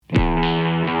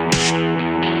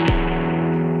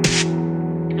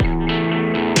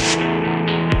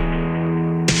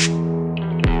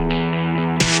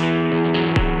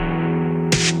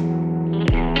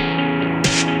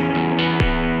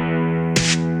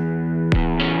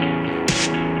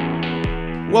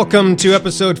Welcome to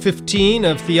episode 15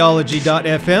 of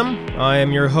Theology.fm. I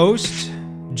am your host,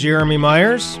 Jeremy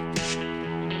Myers.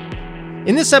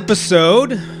 In this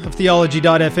episode of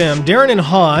Theology.fm, Darren and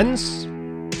Hans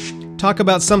talk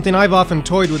about something I've often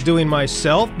toyed with doing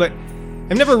myself, but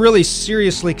I've never really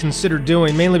seriously considered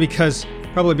doing, mainly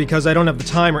probably because I don't have the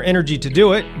time or energy to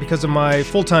do it because of my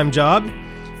full-time job.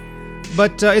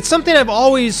 But it's something I've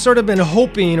always sort of been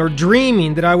hoping or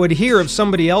dreaming that I would hear of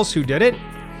somebody else who did it.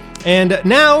 And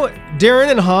now,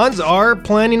 Darren and Hans are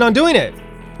planning on doing it.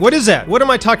 What is that? What am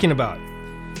I talking about?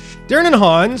 Darren and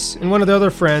Hans, and one of their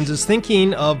other friends, is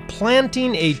thinking of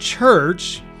planting a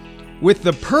church with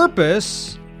the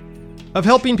purpose of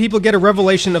helping people get a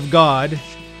revelation of God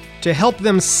to help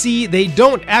them see they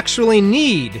don't actually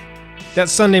need that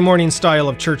Sunday morning style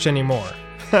of church anymore.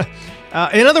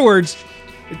 In other words,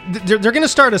 they're going to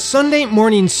start a Sunday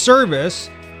morning service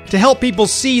to help people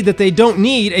see that they don't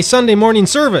need a Sunday morning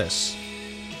service.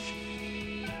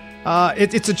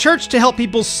 It's a church to help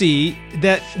people see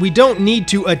that we don't need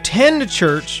to attend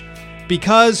church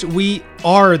because we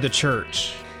are the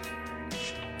church.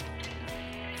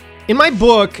 In my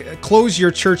book, Close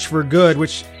Your Church for Good,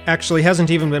 which actually hasn't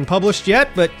even been published yet,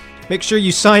 but make sure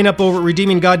you sign up over at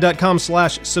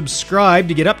redeeminggod.com/subscribe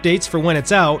to get updates for when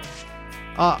it's out.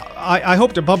 I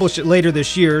hope to publish it later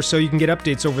this year, so you can get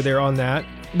updates over there on that.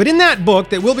 But in that book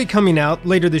that will be coming out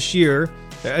later this year,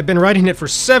 I've been writing it for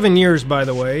 7 years, by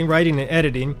the way, writing and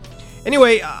editing.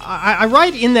 Anyway, I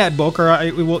write in that book,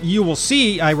 you will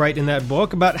see I write in that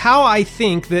book, about how I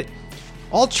think that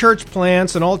all church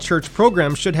plants and all church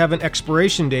programs should have an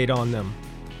expiration date on them.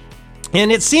 And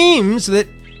it seems that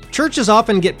churches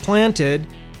often get planted,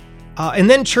 and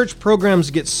then church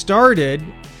programs get started,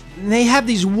 and they have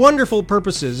these wonderful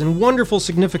purposes and wonderful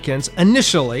significance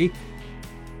initially,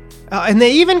 and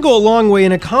they even go a long way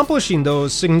in accomplishing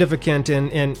those significant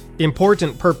and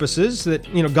important purposes that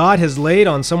God has laid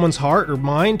on someone's heart or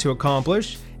mind to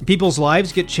accomplish. People's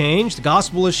lives get changed, the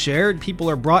gospel is shared, people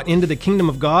are brought into the kingdom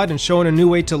of God and shown a new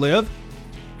way to live.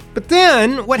 But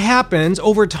then what happens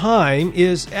over time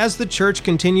is, as the church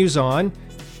continues on,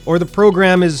 or the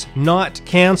program is not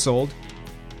canceled,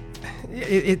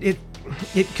 it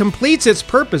completes its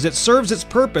purpose, it serves its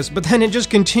purpose, but then it just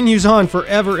continues on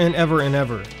forever and ever and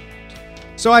ever.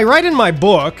 So I write in my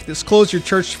book, this Close Your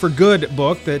Church for Good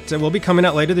book that will be coming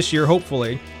out later this year,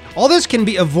 hopefully. All this can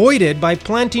be avoided by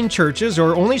planting churches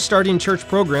or only starting church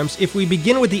programs if we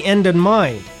begin with the end in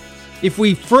mind. If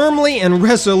we firmly and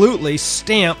resolutely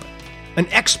stamp an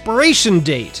expiration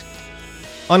date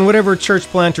on whatever church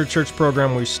plant or church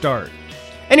program we start.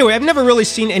 Anyway, I've never really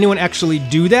seen anyone actually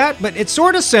do that, but it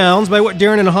sort of sounds, by what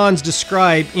Darren and Hans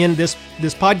describe in this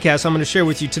podcast I'm going to share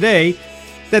with you today,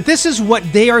 that this is what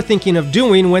they are thinking of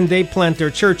doing when they plant their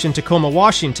church in Tacoma,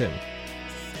 Washington.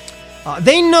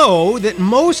 They know that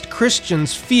most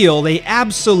Christians feel they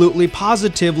absolutely,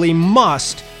 positively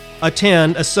must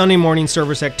attend a Sunday morning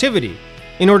service activity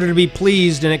in order to be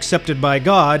pleased and accepted by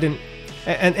God.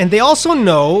 And they also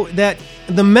know that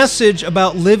the message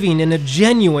about living in a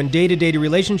genuine day-to-day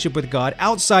relationship with God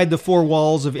outside the four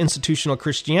walls of institutional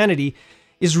Christianity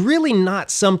is really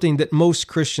not something that most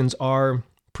Christians are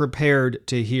prepared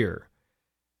to hear.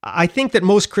 I think that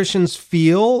most Christians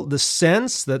feel the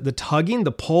sense, the tugging,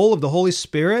 the pull of the Holy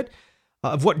Spirit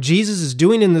of what Jesus is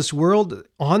doing in this world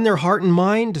on their heart and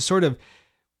mind to sort of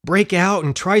break out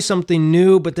and try something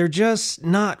new, but they're just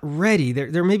not ready.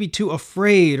 They're maybe too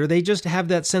afraid, or they just have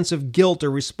that sense of guilt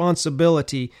or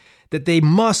responsibility that they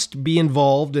must be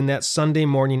involved in that Sunday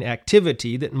morning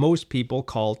activity that most people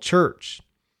call church.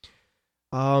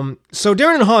 So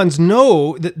Darren and Hans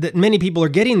know that many people are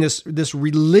getting this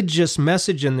religious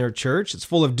message in their church. It's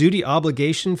full of duty,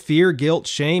 obligation, fear, guilt,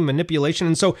 shame, manipulation.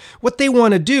 And so what they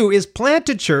want to do is plant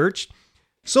a church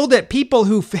so that people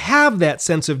who have that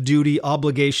sense of duty,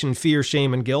 obligation, fear,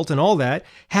 shame, and guilt and all that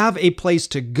have a place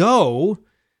to go.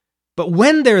 But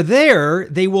when they're there,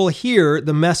 they will hear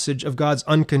the message of God's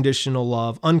unconditional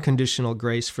love, unconditional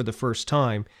grace for the first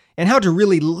time, and how to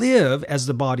really live as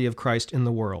the body of Christ in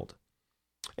the world.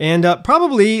 And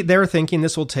probably they're thinking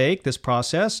this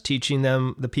process, teaching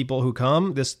them, the people who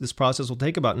come, this process will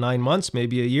take about 9 months,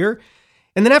 maybe a year.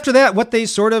 And then after that, what they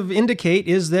sort of indicate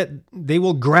is that they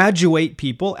will graduate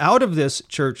people out of this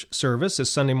church service, this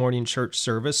Sunday morning church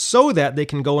service, so that they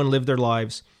can go and live their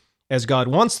lives as God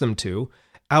wants them to,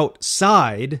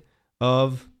 outside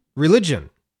of religion.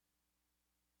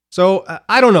 So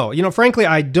I don't know. Frankly,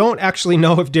 I don't actually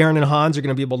know if Darren and Hans are going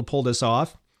to be able to pull this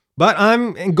off. But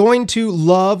I'm going to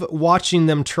love watching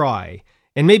them try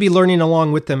and maybe learning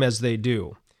along with them as they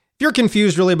do. If you're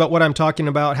confused really about what I'm talking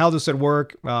about, how this would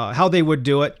work, how they would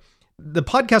do it, the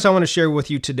podcast I want to share with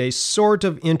you today sort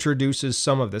of introduces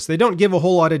some of this. They don't give a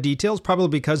whole lot of details, probably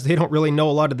because they don't really know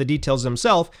a lot of the details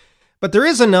themselves, but there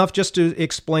is enough just to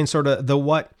explain sort of the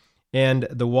what and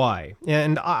the why.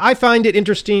 And I find it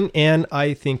interesting, and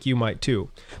I think you might too.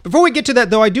 Before we get to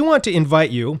that, though, I do want to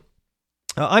invite you.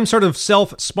 I'm sort of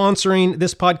self-sponsoring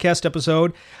this podcast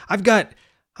episode. I've got,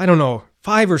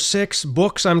 5 or 6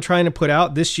 books I'm trying to put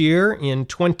out this year in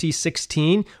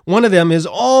 2016. One of them is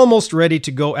almost ready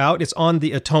to go out. It's on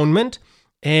the atonement.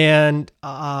 And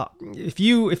if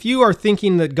you are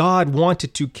thinking that God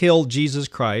wanted to kill Jesus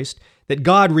Christ, that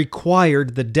God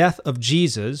required the death of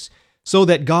Jesus so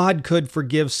that God could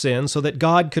forgive sin, so that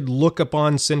God could look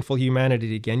upon sinful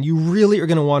humanity again, you really are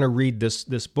going to want to read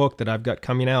this book that I've got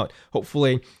coming out,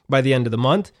 hopefully by the end of the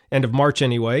month, end of March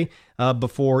anyway,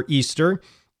 before Easter.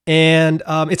 And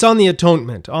it's on the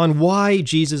atonement, on why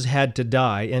Jesus had to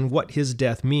die and what his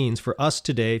death means for us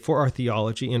today, for our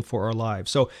theology, and for our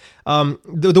lives. So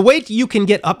the way you can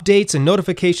get updates and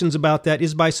notifications about that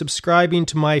is by subscribing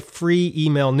to my free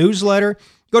email newsletter.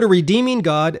 Go to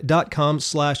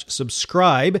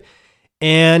redeeminggod.com/subscribe,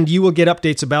 and you will get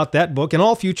updates about that book and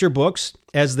all future books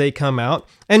as they come out.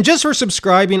 And just for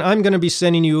subscribing, I'm going to be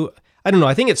sending you,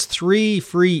 I think it's 3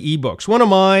 free ebooks, 1 of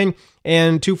mine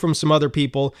and 2 from some other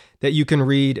people that you can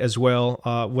read as well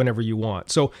whenever you want.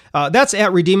 So that's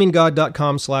at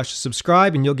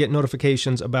redeeminggod.com/subscribe, and you'll get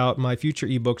notifications about my future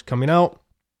ebooks coming out.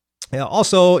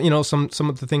 Also, some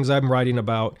of the things I'm writing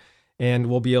about, and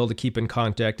we'll be able to keep in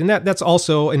contact. And that's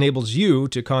also enables you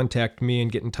to contact me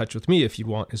and get in touch with me if you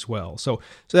want as well. So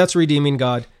that's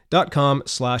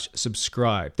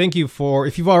redeeminggod.com/subscribe. Thank you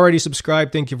if you've already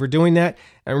subscribed, thank you for doing that.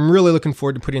 I'm really looking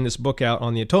forward to putting this book out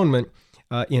on the atonement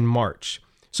in March.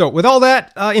 So with all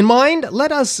that in mind,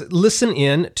 let us listen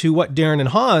in to what Darren and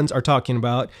Hans are talking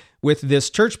about with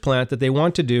this church plant that they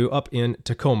want to do up in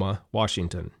Tacoma,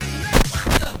 Washington.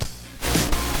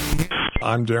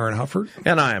 I'm Darren Hufford.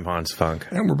 And I am Hans Funk.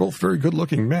 And we're both very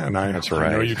good-looking men. That's right.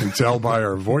 I know you can tell by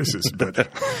our voices, but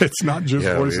it's not just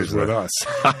voices with us.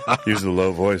 Use the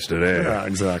low voice today. Yeah,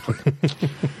 exactly.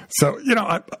 So,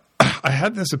 I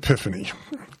had this epiphany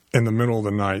in the middle of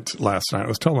the night last night. I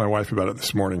was telling my wife about it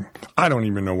this morning. I don't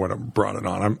even know what brought it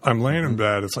on. I'm laying in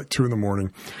bed. It's like 2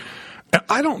 a.m.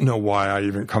 I don't know why I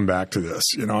even come back to this.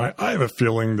 I have a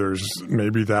feeling there's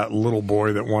maybe that little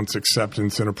boy that wants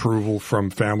acceptance and approval from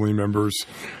family members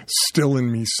still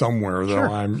in me somewhere, though.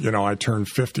 Sure. I turned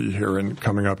 50 here and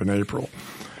coming up in April.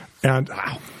 And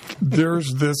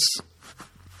there's this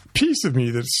piece of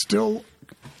me that still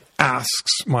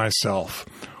asks myself,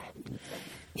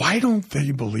 why don't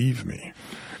they believe me?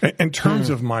 In terms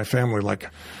of my family,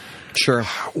 sure.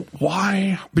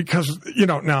 Why? Because,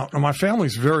 now my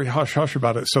family's very hush-hush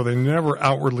about it, so they never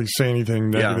outwardly say anything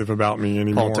negative about me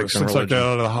anymore. Politics Since and I get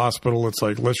out of the hospital, it's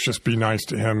like, let's just be nice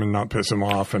to him and not piss him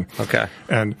off.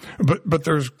 But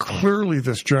there's clearly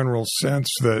this general sense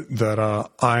that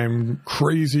I'm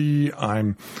crazy.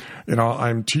 I'm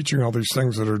teaching all these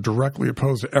things that are directly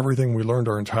opposed to everything we learned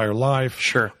our entire life.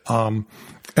 Sure.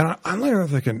 And I'm like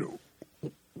thinking,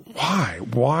 why?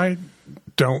 Why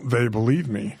don't they believe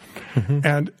me?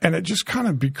 Mm-hmm. And it just kind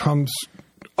of becomes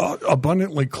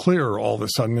abundantly clear all of a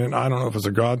sudden. And I don't know if it's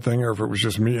a God thing or if it was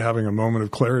just me having a moment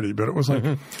of clarity, but it was like,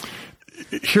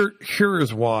 here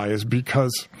is why, is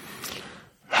because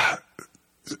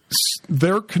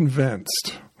they're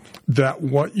convinced that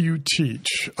what you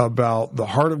teach about the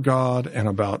heart of God and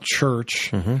about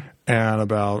church and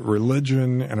about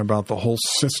religion and about the whole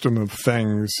system of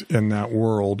things in that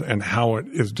world and how it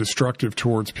is destructive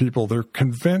towards people, they're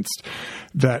convinced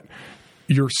that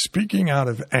you're speaking out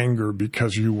of anger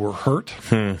because you were hurt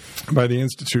by the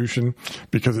institution,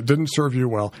 because it didn't serve you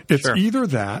well. It's either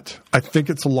that, I think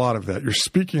it's a lot of that. You're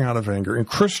speaking out of anger. And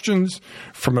Christians,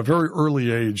 from a very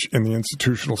early age in the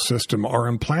institutional system, are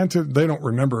implanted. They don't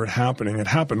remember it happening. It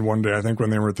happened one day, I think, when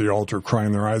they were at the altar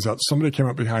crying their eyes out. Somebody came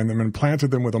up behind them and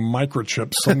implanted them with a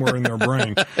microchip somewhere in their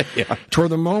brain.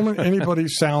 Toward the moment anybody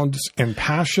sounds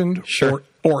impassioned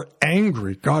or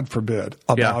angry, God forbid,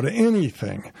 about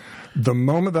anything, the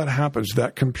moment that happens,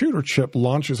 that computer chip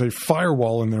launches a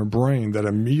firewall in their brain that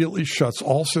immediately shuts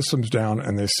all systems down,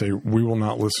 and they say, we will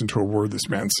not listen to a word this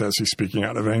man says. He's speaking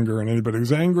out of anger, and anybody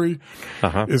who's angry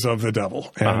is of the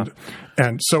devil. And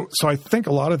so I think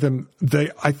a lot of them,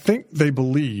 I think they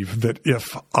believe that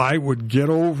if I would get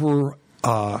over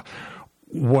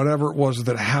whatever it was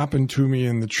that happened to me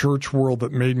in the church world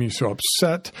that made me so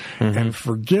upset and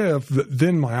forgive, that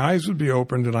then my eyes would be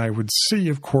opened and I would see,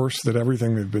 of course, that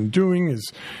everything they've been doing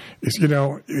is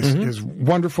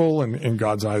wonderful in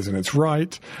God's eyes, and it's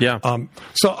right. Yeah.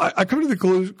 So I come to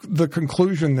the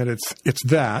conclusion that it's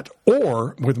that,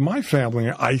 or with my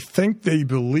family, I think they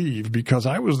believe, because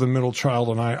I was the middle child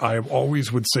and I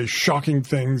always would say shocking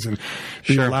things and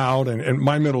be loud, and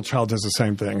my middle child does the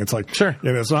same thing. It's like,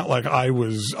 it's not like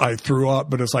I threw up,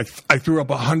 but it's like I threw up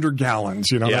 100 gallons.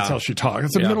 That's how she talks.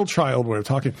 It's a middle child way of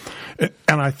talking.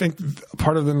 And I think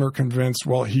part of them are convinced,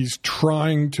 well, he's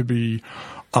trying to be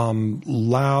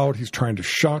loud. He's trying to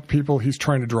shock people. He's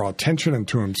trying to draw attention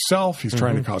into himself. He's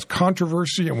trying to cause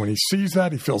controversy. And when he sees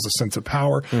that, he feels a sense of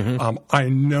power. I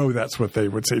know that's what they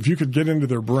would say. If you could get into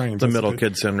their brains. The middle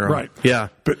kid syndrome. Right. Yeah.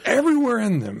 But everywhere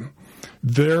in them,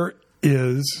 there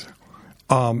is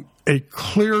a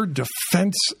clear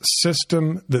defense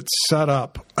system that's set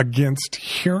up against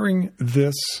hearing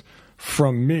this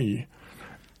from me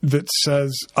that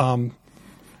says,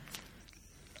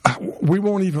 we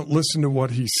won't even listen to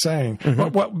what he's saying.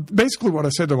 Basically what I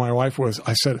said to my wife was,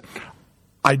 I said,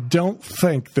 I don't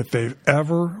think that they've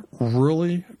ever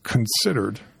really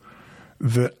considered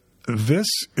that this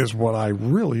is what I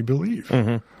really believe.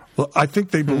 I think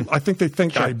they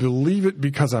think I believe it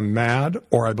because I'm mad,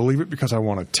 or I believe it because I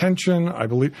want attention. I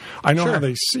know how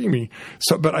they see me.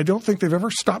 So, but I don't think they've ever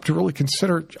stopped to really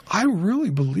consider, I really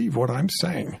believe what I'm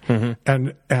saying.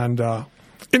 And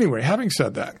anyway, having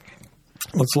said that,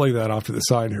 let's lay that off to the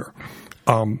side here.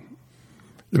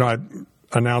 I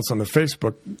announced on my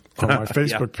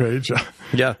Facebook page.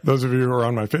 Those of you who are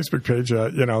on my Facebook page,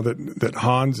 that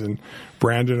Hans and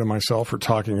Brandon and myself are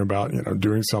talking about,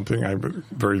 doing something. I'm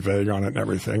very vague on it and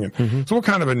everything. And so we'll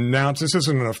kind of announce, this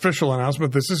isn't an official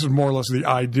announcement. This is more or less the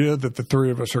idea that the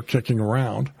three of us are kicking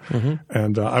around.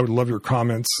 And I would love your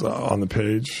comments on the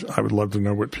page. I would love to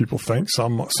know what people think.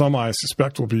 Some I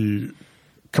suspect will be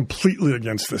completely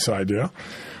against this idea.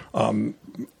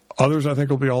 Others I think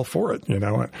will be all for it,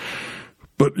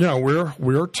 But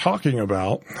we're talking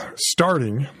about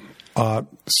starting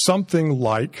something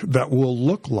like that will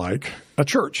look like a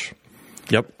church.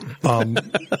 Yep. And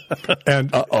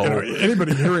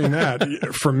anybody hearing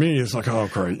that from me is like, oh,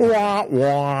 great. Wah,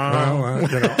 wah.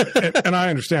 And I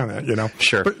understand that,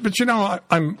 Sure. But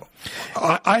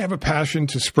I have a passion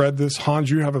to spread this. Hans,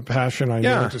 you have a passion, I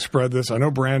know, to spread this. I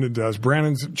know Brandon does.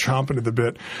 Brandon's chomping at the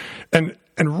bit. And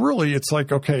really, it's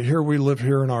like, okay, here we live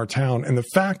here in our town. And the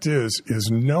fact is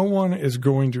no one is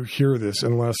going to hear this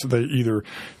unless they either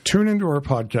tune into our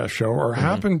podcast show or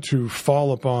happen to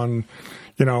fall upon,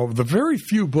 the very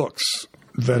few books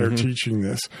that are teaching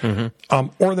this,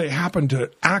 or they happen to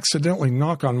accidentally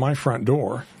knock on my front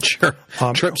door. Sure.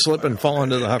 Trip, slip, and fall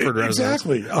into the Hufford residence.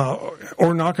 Exactly.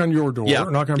 Or knock on your door,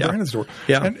 or knock on Brandon's door.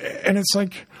 Yeah. And it's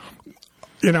like,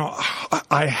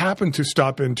 I happened to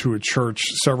stop into a church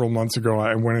several months ago.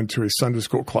 I went into a Sunday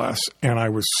school class, and I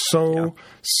was so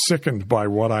sickened by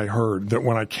what I heard that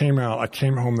when I came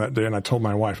home that day and I told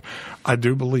my wife, I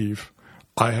do believe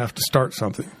I have to start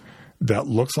something that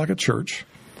looks like a church,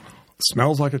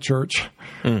 smells like a church,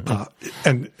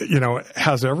 and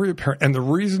has every apparent. And the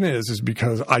reason is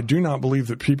because I do not believe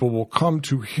that people will come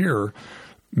to hear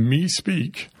me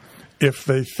speak if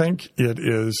they think it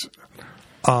is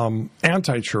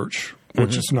anti-church,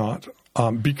 which it's not,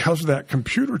 because that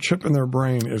computer chip in their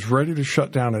brain is ready to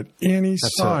shut down at any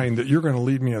sign that you're going to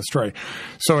lead me astray.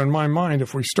 So in my mind,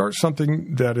 if we start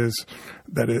something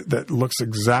that looks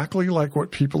exactly like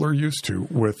what people are used to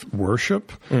with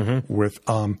worship,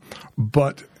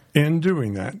 but in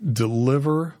doing that,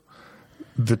 deliver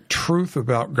the truth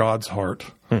about God's heart,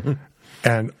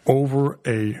 and over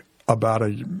about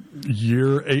a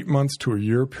year, 8 months to a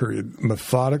year period,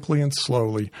 methodically and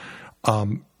slowly,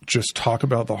 just talk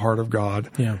about the heart of God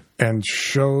and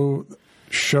show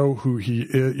who he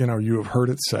is. You have heard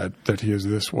it said that he is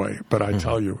this way, but I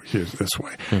tell you, he is this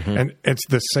way. And it's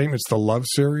the same. It's the love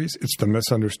series. It's the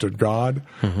misunderstood God.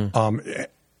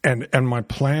 And my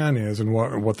plan is, and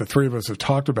what the three of us have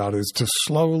talked about, is to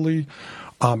slowly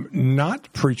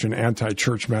not preach an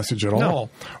anti-church message at all,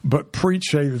 but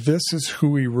preach a this is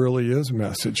who he really is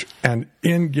message. And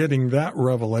in getting that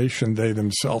revelation, they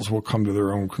themselves will come to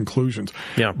their own conclusions.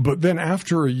 Yeah. But then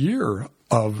after a year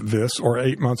of this, or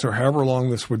 8 months, or however long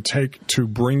this would take to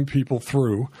bring people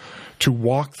through, to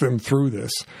walk them through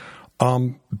this,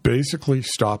 basically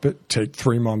stop it, take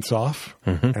 3 months off,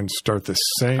 and start the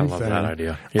same I love thing. that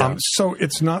idea. Yeah. So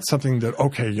it's not something that,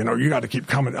 okay, you got to keep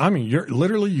coming. I mean,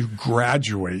 you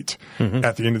graduate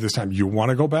at the end of this time. You want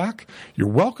to go back? You're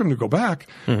welcome to go back,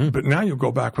 but now you'll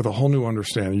go back with a whole new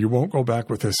understanding. You won't go back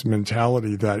with this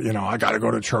mentality that, I got to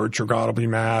go to church or God will be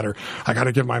mad, or I got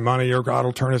to give my money or God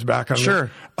will turn his back on me.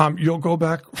 Sure. You'll go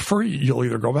back free. You'll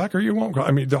either go back or you won't go.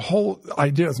 I mean, the whole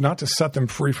idea is not to set them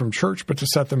free from church, but to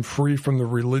set them free from the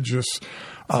religious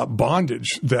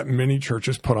bondage that many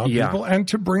churches put on people, and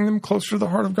to bring them closer to the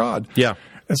heart of God. Yeah.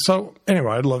 And so,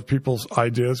 anyway, I love people's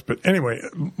ideas. But anyway,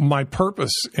 my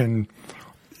purpose in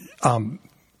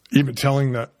even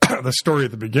telling the story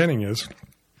at the beginning is,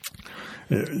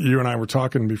 you and I were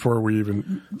talking before we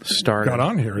even got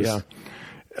on here, is,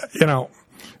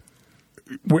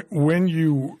 when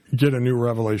you get a new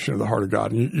revelation of the heart of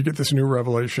God, and you get this new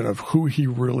revelation of who he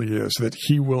really is, that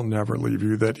he will never leave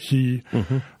you, that he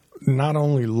not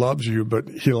only loves you, but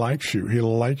he likes you. He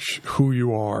likes who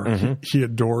you are. He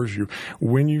adores you.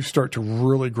 When you start to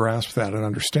really grasp that and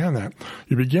understand that,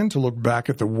 you begin to look back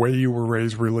at the way you were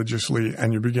raised religiously,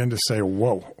 and you begin to say,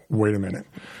 whoa, wait a minute.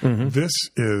 This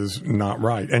is not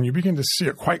right. And you begin to see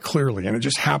it quite clearly, and it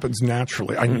just happens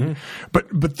naturally.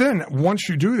 But then once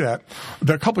you do that,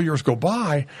 a couple of years go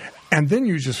by, and then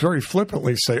you just very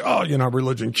flippantly say,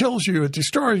 religion kills you, it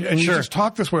destroys you, and you just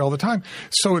talk this way all the time.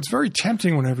 So it's very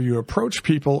tempting whenever you approach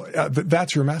people,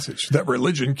 that's your message, that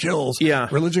religion kills,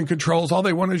 religion controls, all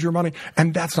they want is your money.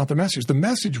 And that's not the message. The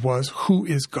message was, who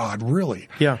is God really?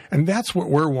 Yeah. And that's what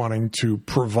we're wanting to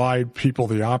provide people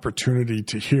the opportunity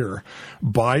to hear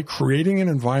by creating an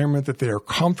environment that they are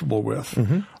comfortable with.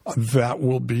 That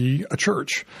will be a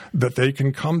church that they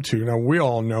can come to. Now, we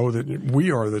all know that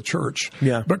we are the church,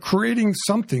 but creating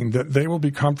something that they will be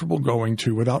comfortable going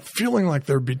to without feeling like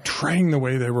they're betraying the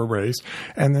way they were raised,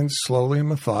 and then slowly and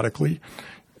methodically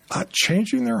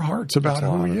changing their hearts about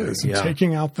who he is, and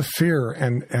taking out the fear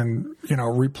and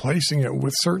replacing it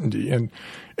with certainty. And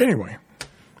anyway.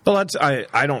 Well,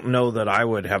 I don't know that I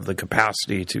would have the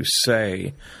capacity to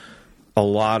say a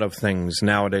lot of things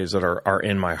nowadays that are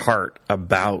in my heart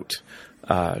about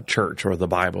church or the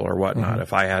Bible or whatnot,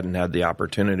 if I hadn't had the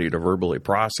opportunity to verbally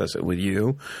process it with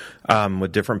you,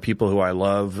 with different people who I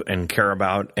love and care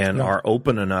about and are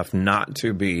open enough not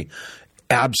to be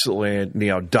absolutely,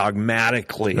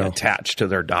 dogmatically attached to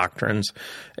their doctrines.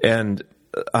 And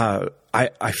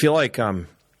I feel like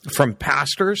from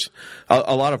pastors,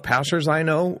 a lot of pastors I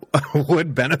know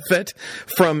would benefit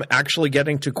from actually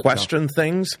getting to question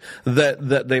things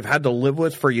that they've had to live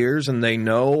with for years and they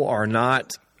know are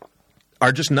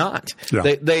just not.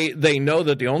 Yeah. They know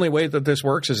that the only way that this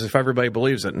works is if everybody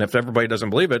believes it, and if everybody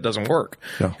doesn't believe it, it doesn't work.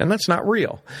 Yeah. And that's not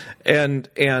real. And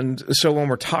so when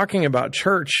we're talking about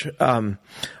church,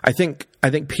 I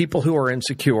think people who are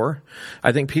insecure,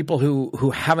 I think people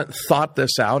who haven't thought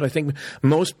this out, I think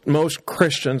most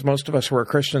Christians, most of us who are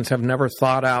Christians, have never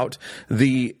thought out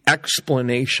the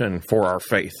explanation for our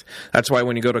faith. That's why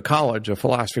when you go to college, a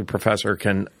philosophy professor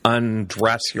can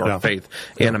undress your faith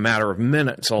in a matter of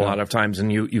minutes a lot of times,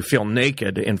 and you feel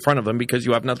naked in front of them because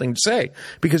you have nothing to say,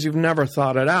 because you've never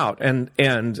thought it out.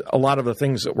 And a lot of the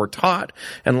things that we're taught,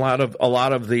 and a lot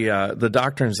of the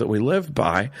doctrines that we live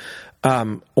by,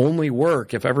 only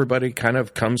work if everybody kind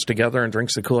of comes together and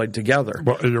drinks the Kool-Aid together.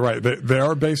 Well, you're right. They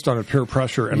are based on a peer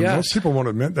pressure, and most people won't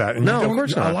admit that. And no, of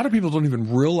course not. A lot of people don't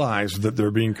even realize that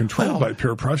they're being controlled by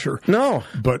peer pressure. No.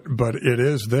 But it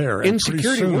is there.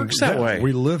 Insecurity works that way.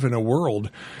 We live in a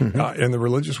world, in the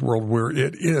religious world, where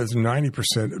it is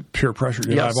 90% peer pressure.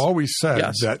 I've always said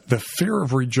that the fear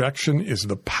of rejection is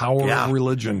the power of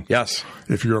religion. Yes.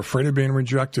 If you're afraid of being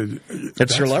rejected,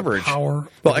 it's your leverage. Power.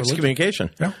 Well, excommunication.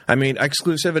 Yeah. I mean,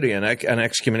 exclusivity and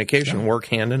excommunication work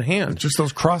hand in hand. Just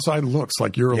those cross-eyed looks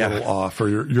like you're a little off, or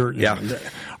you're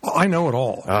I know it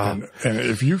all. And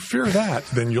if you fear that,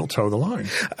 then you'll toe the line.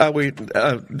 We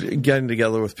getting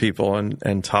together with people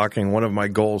and talking, one of my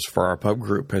goals for our pub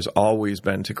group has always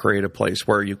been to create a place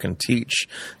where you can teach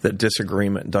that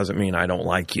disagreement doesn't mean I don't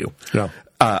like you. Yeah.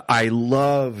 I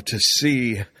love to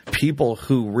see people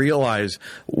who realize,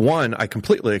 one, I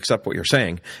completely accept what you're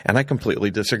saying, and I completely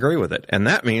disagree with it. And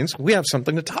that means we have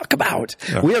something to talk about.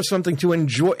 Yeah. We have something to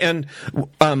enjoy. And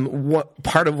what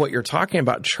part of what you're talking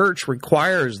about, church,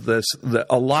 requires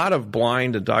a lot of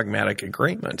blind and dogmatic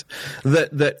agreement.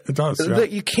 That it does,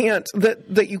 that you can't,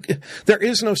 there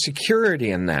is no security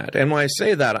in that. And when I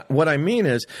say that, what I mean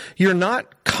is you're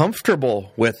not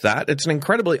comfortable with that. It's an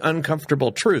incredibly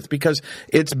uncomfortable truth, because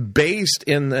it's based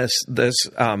in this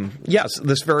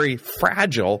very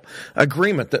fragile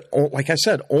agreement that, like I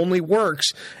said, only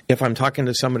works if I'm talking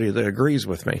to somebody that agrees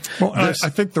with me. Well, I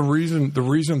think the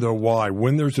reason though why,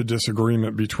 when there's a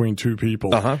disagreement between two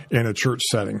people in a church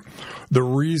setting, the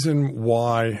reason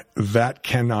why that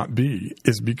cannot be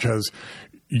is because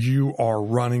you are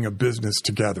running a business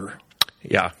together.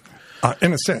 Yeah.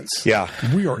 In a sense. Yeah.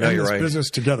 We are in this business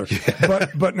together. Yeah.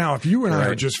 But now if you and I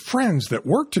are just friends that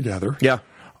work together,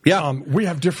 we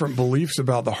have different beliefs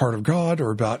about the heart of God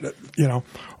or about,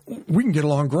 we can get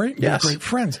along great and be great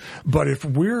friends. But if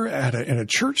we're in a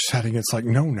church setting, it's like,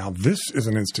 no, now this is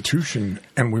an institution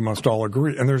and we must all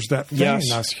agree. And there's that thing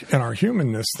in us, in our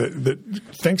humanness that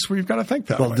thinks we've got to think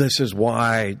that way. Well, this is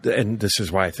why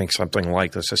I think something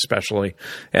like this, especially,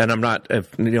 and I'm not,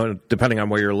 depending on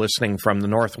where you're listening from, the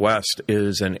Northwest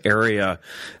is an area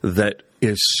that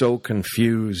is so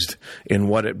confused in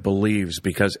what it believes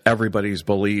because everybody's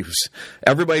beliefs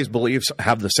have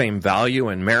the same value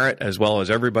and merit as well as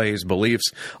everybody's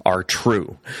beliefs are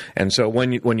true. And so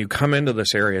when you come into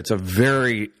this area, it's a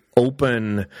very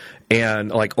open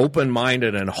and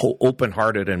open-minded and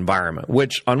open-hearted environment,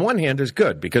 which on one hand is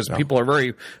good because people are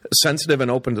very sensitive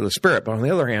and open to the Spirit, but on the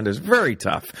other hand is very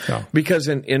tough because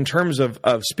in terms of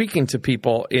speaking to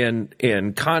people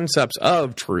in concepts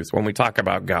of truth, when we talk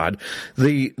about God,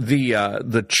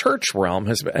 the church realm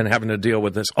has been having to deal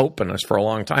with this openness for a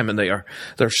long time, and they're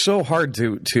so hard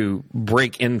to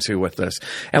break into with this.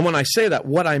 And when I say that,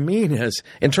 what I mean is,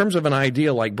 in terms of an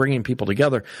idea like bringing people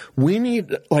together, we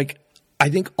need I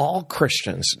think all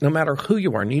Christians, no matter who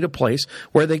you are, need a place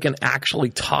where they can actually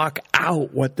talk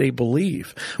out what they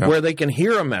believe, where they can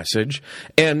hear a message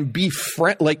and be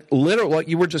literal, what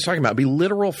you were just talking about, be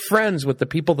literal friends with the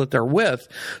people that they're with,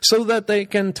 so that they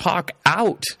can talk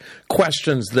out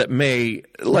questions that may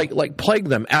plague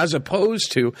them, as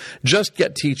opposed to just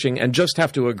get teaching and just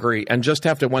have to agree and just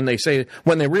have to, when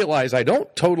they realize I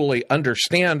don't totally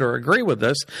understand or agree with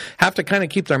this, have to kind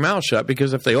of keep their mouth shut,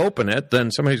 because if they open it,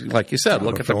 then somebody, like you said,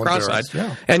 look at them cross-eyed,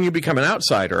 and you become an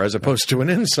outsider as opposed to an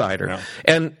insider.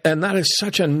 And that is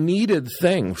such a needed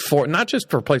thing for, not just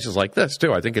for places like this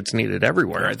too. I think it's needed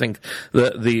everywhere. I think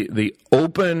the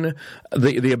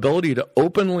ability to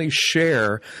openly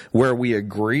share where we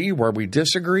agree, where we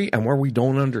disagree, and where we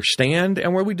don't understand,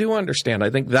 and where we do understand. I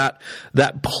think that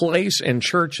place in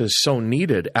church is so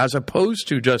needed, as opposed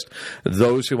to just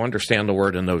those who understand the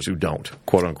word and those who don't,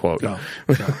 quote unquote.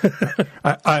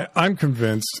 I'm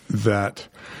convinced that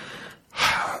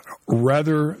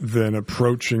rather than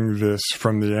approaching this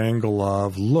from the angle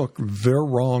of, look, they're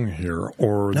wrong here,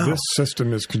 or this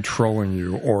system is controlling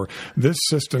you, or this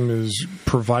system is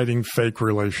providing fake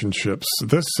relationships,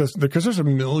 because there's a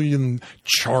million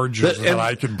charges that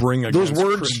I could bring against those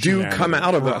words do come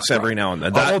out of us every now and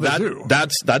then.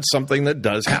 That's something that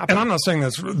does happen. And I'm not saying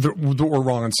that we're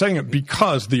wrong in saying it,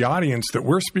 because the audience that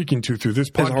we're speaking to through this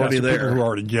podcast are people who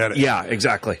already get it. Yeah,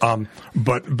 exactly.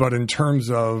 But in terms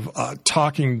of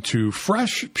talking to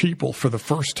fresh people for the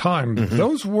first time,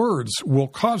 those words will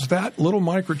cause that little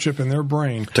microchip in their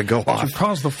brain to go off, to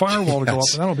cause the firewall to go up,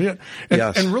 and that'll be it.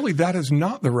 And really, that is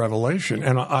not the revelation.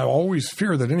 And I always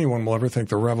fear that anyone will ever think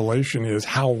the revelation is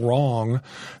how wrong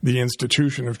the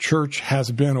institution of church has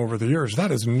been over the years.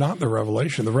 That is not the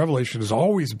revelation. The revelation has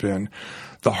always been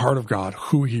the heart of God,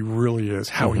 who he really is,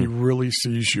 how he really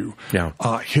sees you,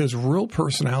 his real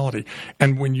personality.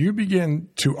 And when you begin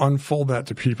to unfold that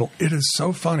to people, it is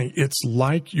so funny. It's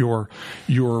like you're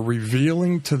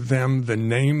revealing to them the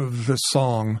name of the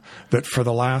song that for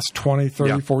the last 20,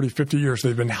 30, 40, 50 years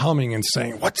they've been humming and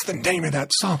saying, what's the name of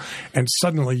that song? And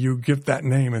suddenly you give that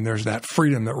name, and there's that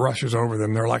freedom that rushes over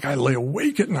them. They're like, I lay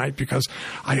awake at night because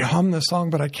I hum the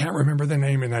song, but I can't remember the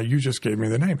name, and now you just gave me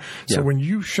the name. So when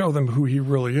you show them who he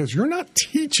really is, you're not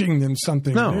teaching them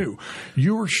something new.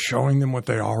 You're showing them what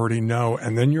they already know,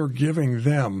 and then you're giving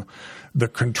them the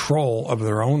control of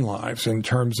their own lives in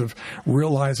terms of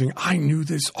realizing, I knew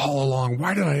this all along.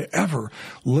 Why did I ever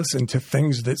listen to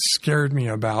things that scared me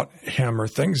about him, or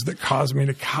things that caused me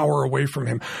to cower away from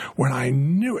him, when I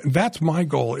knew it? That's my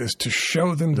goal, is to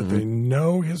show them that they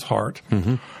know his heart,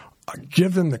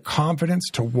 give them the confidence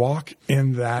to walk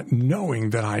in that,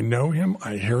 knowing that I know him,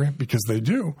 I hear him, because they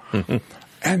do.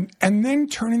 And then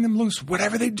turning them loose.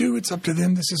 Whatever they do, it's up to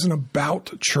them. This isn't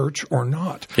about church or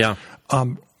not.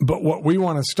 But what we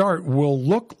want to start will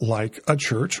look like a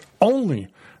church only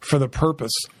for the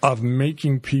purpose of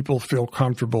making people feel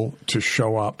comfortable to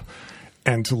show up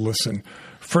and to listen.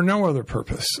 for no other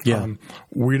purpose. Yeah.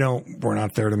 We're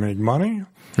not there to make money.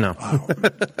 No.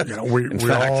 We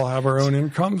all have our own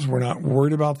incomes. We're not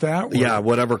worried about that.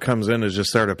 Whatever comes in is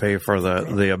just there to pay for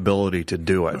the ability to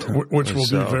do it, which will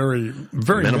be very,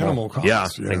 very minimal cost. Yeah,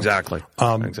 exactly.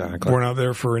 Exactly. We're not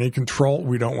there for any control.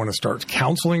 We don't want to start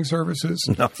counseling services.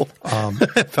 No.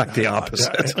 In fact, the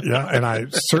opposite.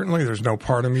 And there's no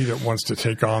part of me that wants to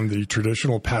take on the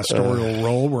traditional pastoral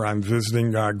role where I'm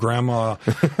visiting Grandma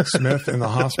Smith in the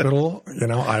hospital.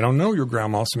 I don't know your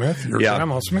Grandma Smith. Your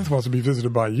Grandma Smith wants to be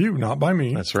visited by you, not by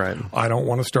me. That's right. I don't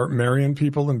want to start marrying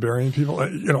people and burying people.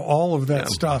 All of that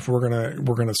stuff we're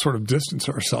gonna sort of distance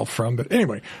ourselves from. But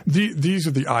anyway, these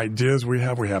are the ideas we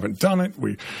have. We haven't done it.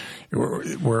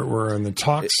 We're in the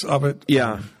talks of it.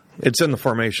 Yeah. It's in the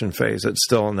formation phase. It's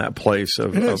still in that place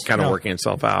of kind of working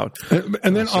itself out.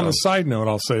 And then on a side note,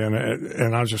 I'll say,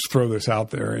 and I'll just throw this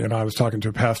out there. I was talking to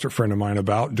a pastor friend of mine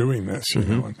about doing this,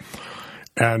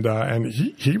 and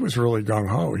he was really gung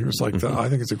ho. He was like, I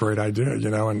think it's a great idea,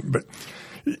 but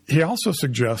he also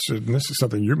suggested, and this is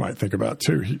something you might think about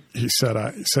too. He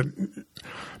said,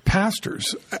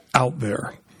 pastors out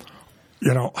there,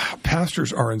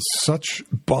 pastors are in such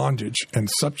bondage and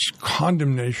such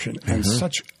condemnation and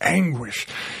such anguish.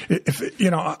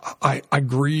 I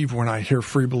grieve when I hear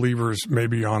free believers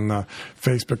maybe on the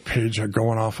Facebook page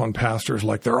going off on pastors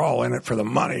like they're all in it for the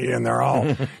money and they're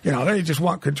all, they just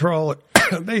want control.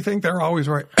 They think they're always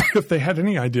right. If they had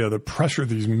any idea the pressure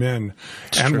these men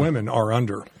and women are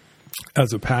under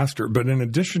as a pastor, but in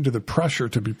addition to the pressure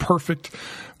to be perfect,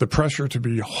 the pressure to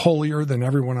be holier than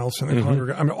everyone else in the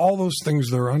congregation, all those things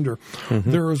they're under,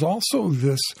 there is also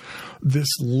this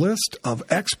list of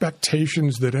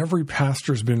expectations that every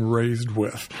pastor's been raised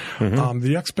with.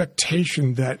 The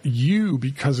expectation that you,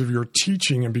 because of your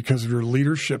teaching and because of your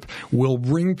leadership, will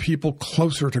bring people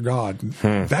closer to God.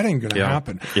 That ain't going to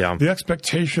happen. Yeah. The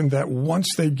expectation that once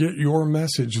they get your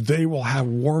message, they will have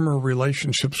warmer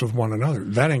relationships with one another.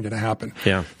 That ain't going to happen.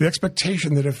 Yeah. The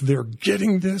expectation that if they're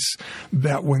getting this,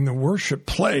 that when the worship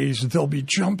plays, they'll be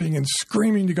jumping and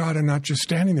screaming to God and not just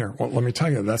standing there. Well, let me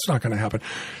tell you, that's not going to happen.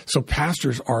 So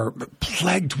pastors are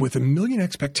plagued with a million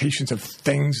expectations of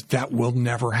things that will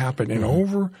never happen. And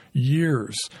over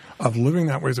years of living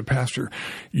that way as a pastor,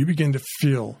 you begin to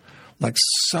feel like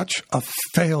such a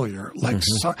failure,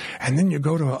 and then you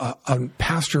go to a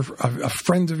pastor, a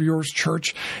friend of yours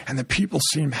church, and the people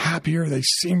seem happier. They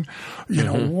seem,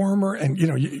 warmer. And,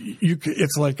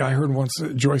 it's like I heard once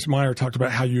Joyce Meyer talked about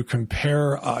how you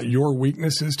compare your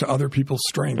weaknesses to other people's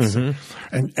strengths.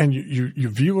 And you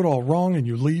view it all wrong and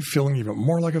you leave feeling even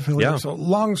more like a failure. Yeah. So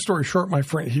long story short, my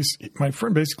friend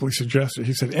basically suggested,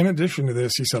 he said, in addition to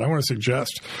this, he said, I want to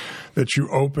suggest that you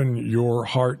open your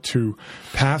heart to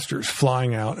pastors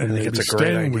flying out and maybe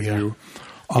staying with you,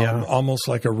 almost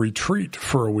like a retreat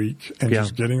for a week and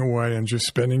just getting away and just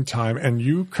spending time. And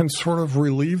you can sort of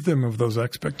relieve them of those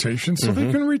expectations so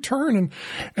they can return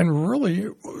and really,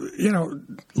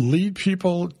 lead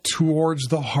people towards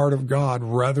the heart of God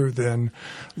rather than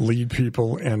lead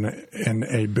people in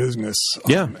a business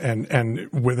and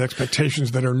with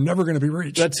expectations that are never going to be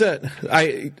reached. That's it.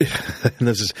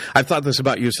 I've thought this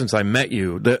about you since I met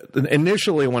you.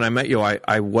 Initially when I met you,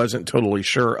 I wasn't totally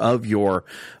sure of your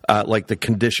the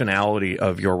conditionality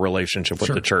of your relationship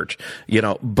with the church,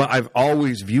 but I've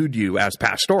always viewed you as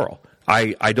pastoral.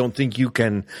 I don't think you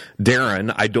can,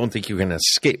 Darren, I don't think you can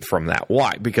escape from that.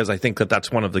 Why? Because I think that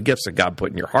that's one of the gifts that God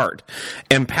put in your heart.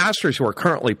 And pastors who are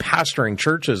currently pastoring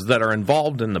churches that are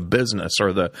involved in the business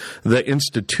or the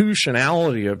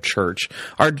institutionality of church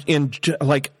are in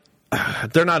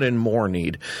they're not in more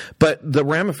need, but the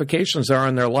ramifications that are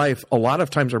in their life a lot of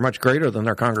times are much greater than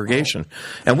their congregation.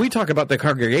 And we talk about the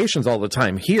congregations all the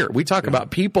time here. We talk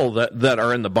about people that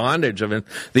are in the bondage of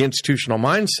the institutional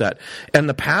mindset. And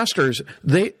the pastors,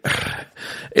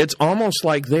 it's almost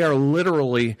like they are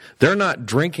literally, they're not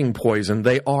drinking poison,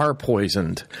 they are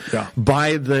poisoned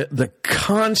by the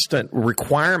constant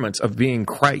requirements of being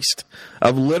Christ,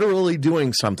 of literally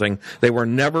doing something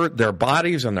their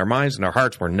bodies and their minds and their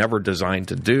hearts were never designed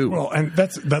to do. Well, and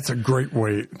that's a great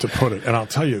way to put it. And I'll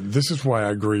tell you, this is why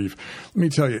I grieve. Let me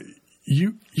tell you,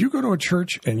 you go to a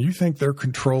church and you think they're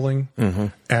controlling,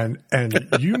 and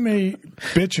you may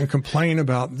bitch and complain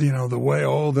about the way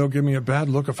they'll give me a bad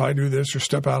look if I do this or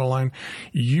step out of line.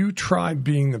 You try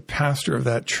being the pastor of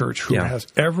that church who has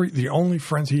the only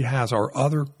friends he has are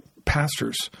other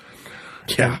pastors.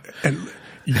 Yeah, and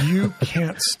you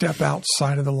can't step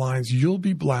outside of the lines. You'll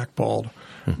be blackballed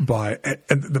by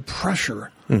and the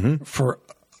pressure for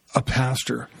a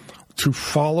pastor to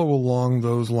follow along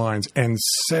those lines and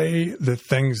say the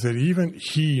things that even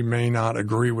he may not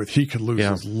agree with. He could lose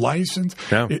his license.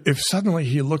 Yeah. If suddenly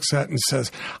he looks at it and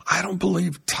says, I don't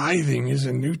believe tithing is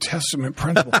a New Testament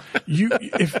principle.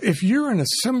 If you're an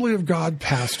Assembly of God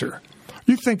pastor,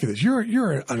 you think of this. You're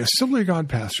an Assembly of God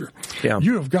pastor. Yeah.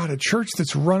 You have got a church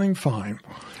that's running fine,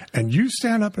 and you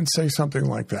stand up and say something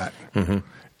like that. Mm-hmm.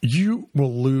 You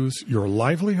will lose your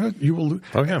livelihood. You will lose.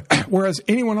 Oh, yeah. Whereas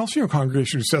anyone else in your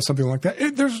congregation who says something like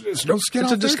that, there's no skin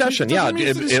It's off a discussion. Their Yeah,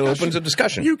 teeth. it opens a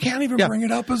discussion. You can't even bring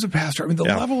it up as a pastor. I mean, the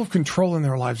level of control in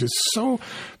their lives is so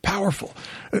powerful.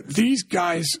 These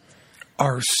guys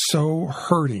are so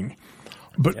hurting.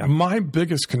 But my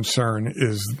biggest concern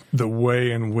is the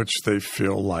way in which they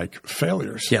feel like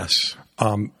failures. Yes.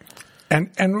 And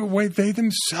the way they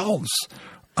themselves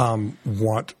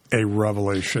want a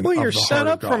revelation. Well, you're of the set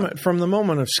heart up of God. from the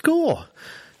moment of school.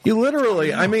 You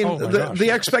literally, I mean, the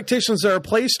expectations that are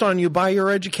placed on you by your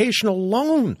education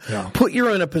alone put you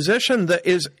in a position that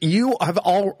is, you have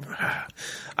all,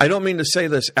 I don't mean to say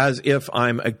this as if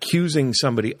I'm accusing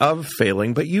somebody of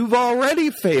failing, but you've already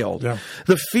failed. Yeah.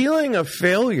 The feeling of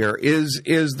failure is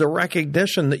the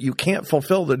recognition that you can't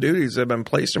fulfill the duties that have been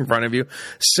placed in front of you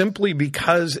simply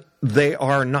because they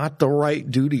are not the right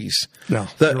duties. No,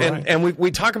 and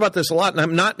we talk about this a lot,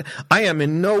 and I am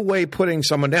in no way putting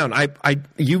someone down.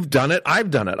 You've done it. I've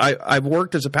done it. I've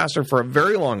worked as a pastor for a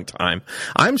very long time.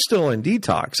 I'm still in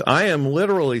detox. I am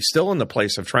literally still in the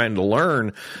place of trying to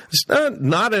learn,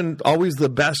 not in always the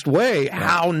best way,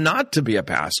 how not to be a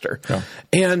pastor. Yeah.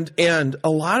 And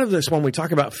a lot of this, when we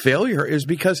talk about failure, is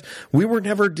because we were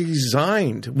never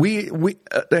designed.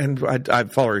 And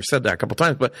I've already said that a couple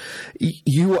times, but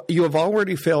you have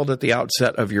already failed at the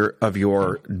outset of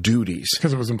your duties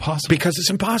because it was impossible. Because it's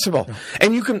impossible. Yeah.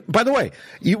 And you can, by the way,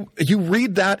 you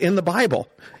read that in the Bible.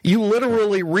 You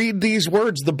literally read these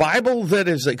words. The Bible that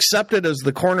is accepted as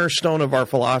the cornerstone of our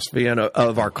philosophy and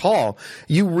of our call,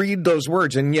 you read those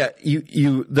words, and yet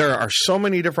there are so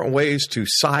many different ways to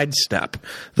sidestep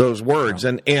those words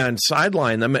and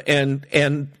sideline them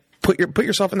and put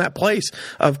yourself in that place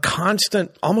of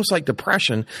constant, almost like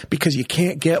depression, because you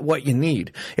can't get what you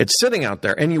need. It's sitting out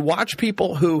there, and you watch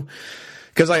people who.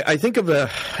 Because I think of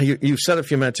you said a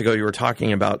few minutes ago, you were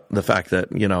talking about the fact that,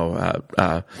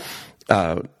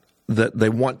 that they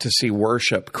want to see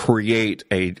worship create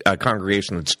a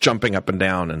congregation that's jumping up and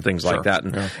down and things like that.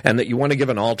 And that you want to give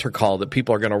an altar call that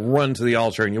people are going to run to the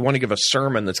altar, and you want to give a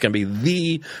sermon that's going to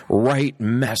be the right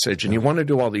message, and you want to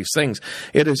do all these things.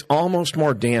 It is almost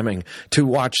more damning to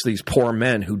watch these poor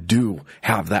men who do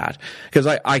have that. Because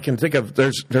I can think of,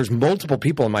 there's multiple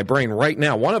people in my brain right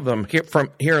now. One of them from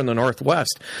here in the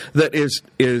Northwest that is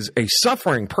a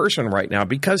suffering person right now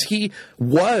because he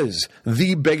was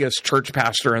the biggest church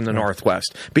pastor in the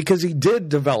Northwest, because he did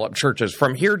develop churches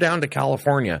from here down to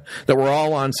California that were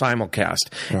all on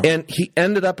simulcast. Yeah. And he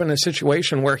ended up in a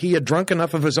situation where he had drunk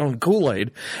enough of his own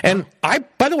Kool-Aid. And by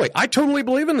the way, I totally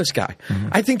believe in this guy. Mm-hmm.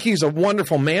 I think he's a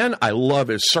wonderful man. I love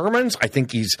his sermons. I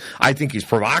think he's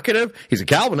provocative. He's a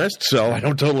Calvinist, so I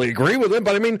don't totally agree with him,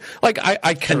 but I mean, like,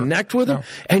 I connect with him.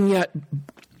 And yet,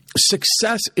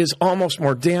 success is almost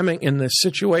more damning in this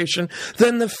situation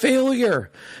than the failure,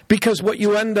 because what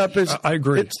you end up is, I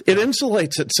agree. It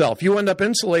insulates itself. You end up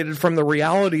insulated from the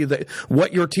reality that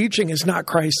what you're teaching is not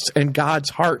Christ's and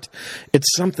God's heart.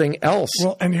 It's something else.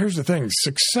 Well, and here's the thing.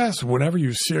 Success, whenever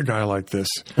you see a guy like this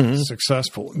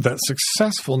successful, that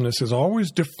successfulness is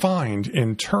always defined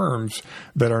in terms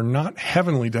that are not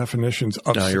heavenly definitions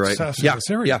of success in this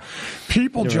area. Yeah.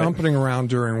 People jumping around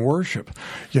during worship,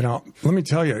 let me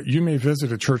tell you, you may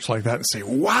visit a church like that and say,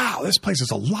 wow, this place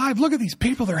is alive. Look at these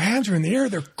people. Their hands are in the air.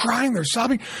 They're crying. They're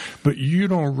sobbing. But you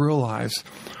don't realize,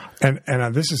 and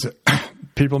this is,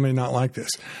 people may not like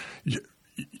this.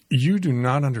 You do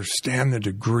not understand the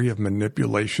degree of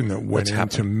manipulation that went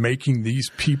into making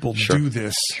these people do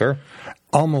this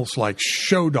almost like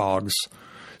show dogs,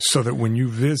 so that when you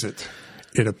visit,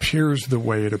 it appears the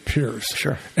way it appears.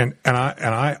 Sure. And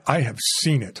I have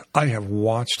seen it. I have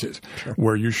watched it,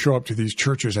 where you show up to these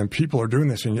churches and people are doing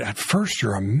this, and at first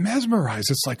you're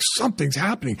mesmerized. It's like something's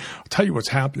happening. I'll tell you what's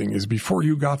happening is, before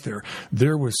you got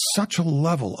there was such a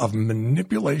level of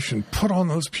manipulation put on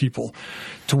those people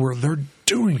to where they're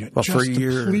doing it just for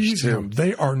years, to please him.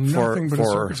 They are nothing but a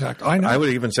circus act. I know. I would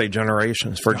even say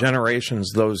generations. For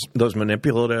generations, those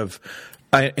manipulative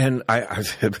The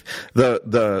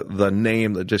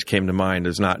name that just came to mind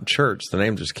is not church. The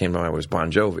name just came to mind was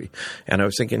Bon Jovi. And I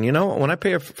was thinking, when I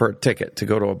pay for a ticket to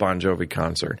go to a Bon Jovi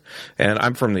concert, and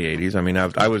I'm from the 80s. I mean,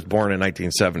 I was born in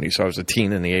 1970, so I was a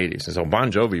teen in the 80s. And so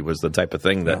Bon Jovi was the type of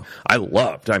thing that I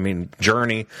loved. I mean,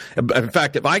 Journey. In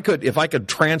fact, if I could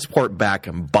transport back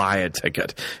and buy a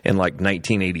ticket in like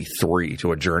 1983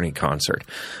 to a Journey concert,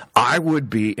 I would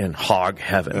be in hog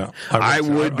heaven. Yeah. I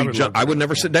would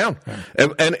never sit down. Yeah.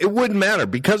 And it wouldn't matter,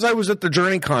 because I was at the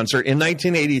Journey concert in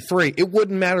 1983. It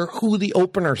wouldn't matter who the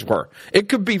openers were. It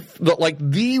could be like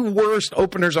the worst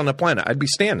openers on the planet. I'd be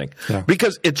standing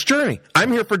because it's Journey.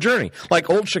 I'm here for Journey. Like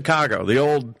old Chicago, the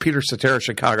old Peter Cetera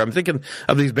Chicago. I'm thinking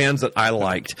of these bands that I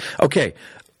liked. Okay.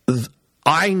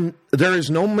 There is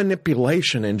no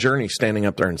manipulation in Journey standing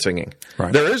up there and singing.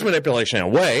 Right. There is manipulation in a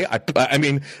way. I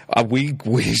mean, we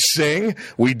sing,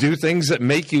 we do things that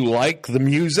make you like the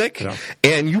music,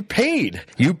 and you paid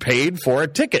for a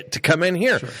ticket to come in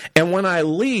here. Sure. And when I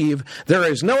leave, there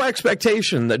is no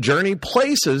expectation that Journey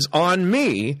places on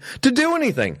me to do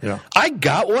anything. Yeah. I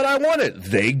got what I wanted.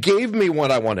 They gave me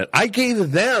what I wanted. I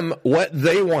gave them what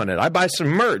they wanted. I buy some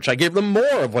merch. I gave them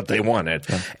more of what they wanted.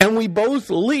 Yeah. And we both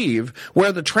leave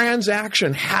where the transaction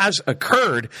has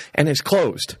occurred and is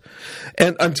closed,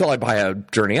 and until I buy a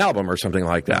Journey album or something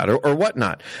like that, or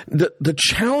whatnot. The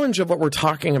challenge of what we're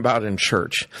talking about in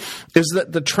church is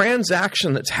that the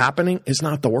transaction that's happening is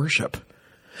not the worship,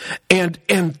 and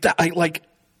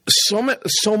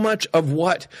so much of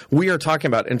what we are talking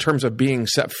about in terms of being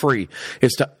set free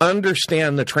is to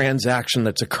understand the transaction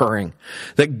that's occurring.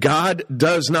 That God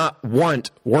does not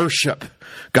want worship.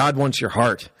 God wants your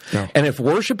heart. No. And if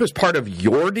worship is part of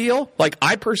your deal, like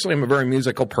I personally am a very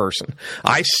musical person.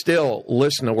 I still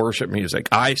listen to worship music.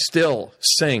 I still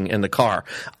sing in the car.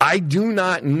 I do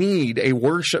not need a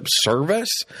worship service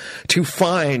to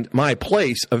find my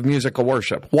place of musical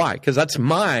worship. Why? Because that's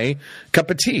my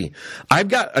cup of tea. I've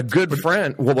got a good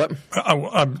friend. Well, what?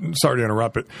 I'm sorry to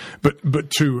interrupt it, but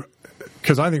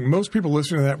because I think most people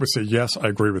listening to that would say, yes, I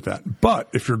agree with that. But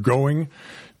if you're going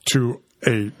to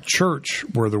a church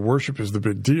where the worship is the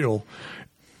big deal,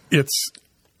 it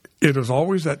is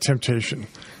always that temptation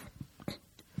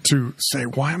to say,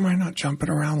 why am I not jumping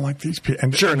around like these people?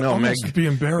 And Meg be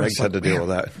embarrassed. Meg had to deal with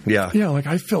that. Yeah, like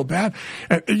I feel bad.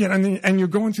 And you're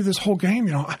going through this whole game.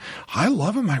 I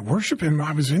love him. I worship him.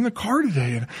 I was in the car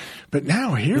today, but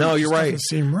now here, no, you're right. Doesn't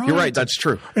seem right. You're right. That's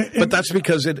true. But that's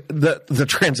because the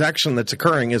transaction that's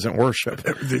occurring isn't worship.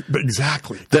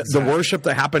 Exactly. The worship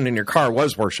that happened in your car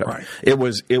was worship. Right. It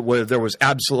was. There was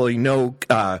absolutely no.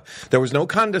 There was no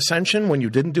condescension when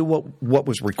you didn't do what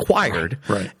was required.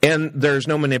 Right. And there's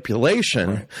no manipulation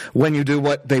when you do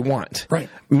what they want. Right.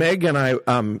 Meg and I,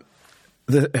 and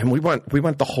we went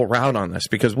the whole route on this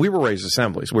because we were raised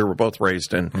assemblies. We were both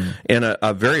raised in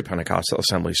a very Pentecostal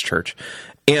Assemblies church,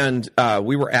 and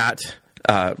we were at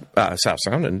South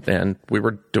Sound, and we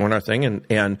were doing our thing,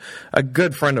 and a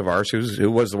good friend of ours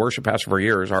who was the worship pastor for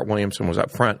years, Art Williamson, was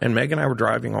up front, and Meg and I were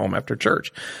driving home after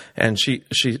church, and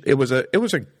it was a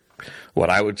what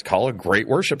I would call a great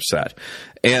worship set.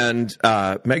 And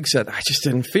Meg said, I just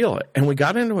didn't feel it. And we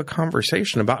got into a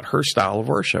conversation about her style of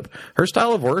worship. Her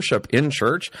style of worship in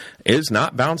church is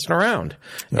not bouncing around.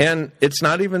 No. And it's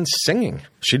not even singing.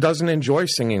 She doesn't enjoy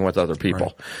singing with other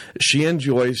people. Right. She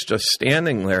enjoys just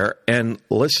standing there and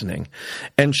listening.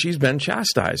 And she's been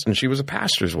chastised, and she was a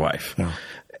pastor's wife. Yeah.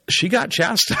 She got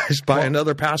chastised by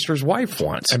another pastor's wife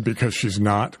once. And because she's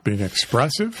not being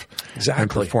expressive and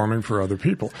performing for other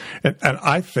people. And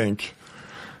I think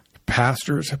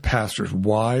pastors,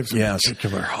 wives in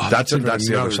particular. That's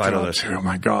the other side of this. Oh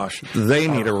my gosh. They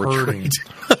need a retreat.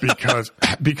 because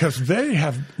they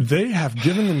have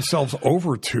given themselves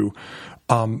over to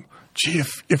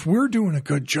if we're doing a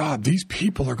good job, these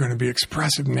people are going to be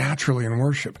expressive naturally in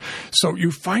worship. So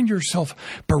you find yourself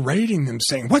berating them,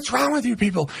 saying, what's wrong with you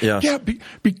people? Yes. Yeah,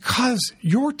 because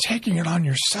you're taking it on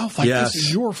yourself like this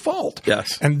is your fault.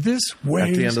 Yes. And this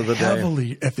weighs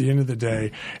heavily at the end of the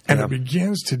day, and it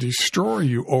begins to destroy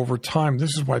you over time.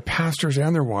 This is why pastors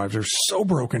and their wives are so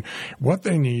broken. What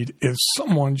they need is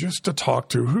someone just to talk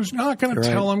to who's not going to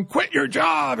tell them, quit your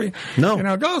job.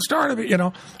 No. Go start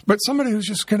it, but somebody who's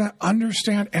just going to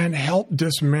understand and help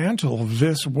dismantle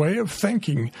this way of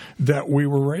thinking that we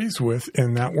were raised with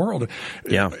in that world.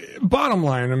 Yeah. Bottom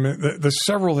line, I mean, the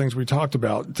several things we talked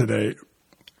about today,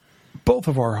 both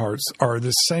of our hearts are the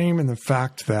same in the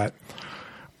fact that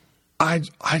I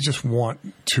just want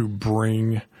to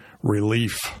bring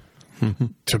relief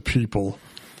to people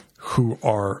who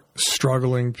are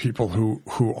struggling, people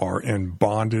who are in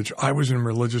bondage. I was in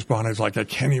religious bondage like I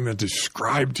can't even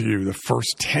describe to you the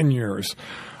first 10 years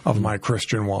of my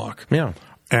Christian walk. Yeah.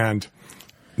 And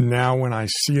now when I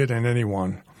see it in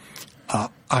anyone,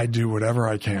 I do whatever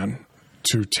I can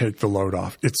to take the load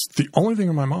off. It's the only thing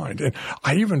in my mind. And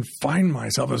I even find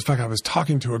myself, in fact, I was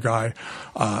talking to a guy,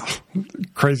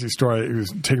 crazy story. He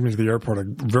was taking me to the airport, a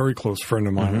very close friend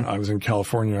of mine. I was in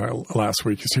California last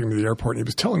week. He's taking me to the airport, and he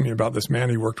was telling me about this man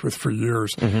he worked with for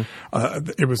years.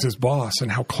 It was his boss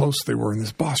and how close they were. And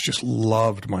this boss just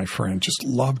loved my friend, just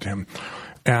loved him.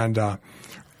 And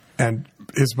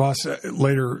his boss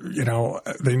later,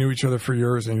 they knew each other for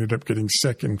years and ended up getting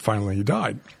sick, and finally he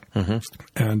died.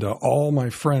 And all my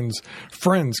friends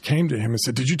came to him and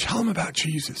said, "Did you tell him about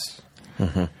Jesus?"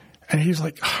 And he's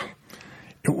like,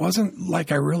 "It wasn't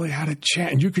like I really had a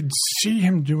chance." And you could see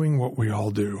him doing what we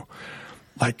all do.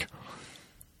 Like,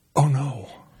 "Oh no,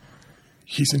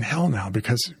 he's in hell now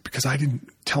because I didn't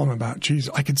tell him about Jesus."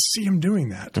 I could see him doing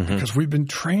that because we've been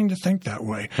trained to think that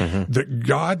way, that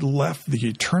God left the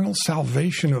eternal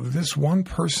salvation of this one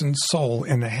person's soul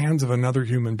in the hands of another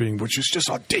human being, which is just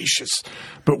audacious.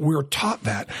 But we're taught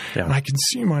that. Yeah. And I can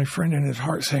see my friend in his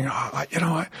heart saying,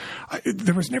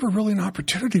 there was never really an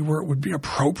opportunity where it would be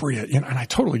appropriate. And I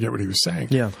totally get what he was saying.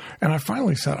 Yeah. And I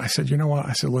finally said, "You know what?"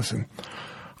 I said, "Listen,"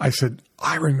 I said,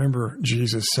 "I remember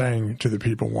Jesus saying to the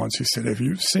people once, he said, 'If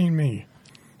you've seen me,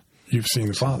 you've seen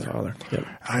the Father.'" Yep.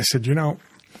 I said,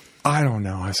 "I don't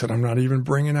know." I said, "I'm not even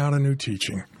bringing out a new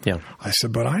teaching." Yeah. I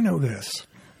said, "But I know this,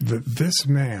 that this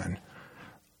man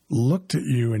looked at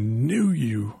you and knew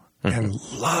you and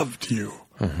loved you."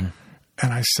 And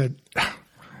I said,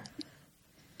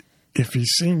 "If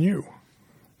he's seen you,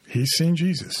 he's seen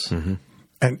Jesus."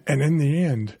 And in the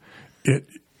end,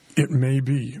 it may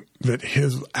be that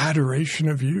his adoration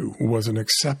of you was an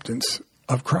acceptance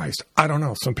of Christ. I don't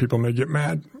know. Some people may get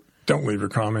mad. Don't leave your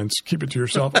comments. Keep it to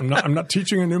yourself. I'm not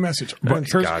teaching a new message. But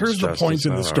here's the point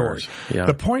in the story. Yeah.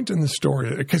 The point in the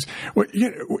story, because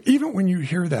even when you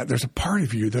hear that, there's a part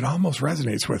of you that almost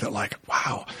resonates with it. Like,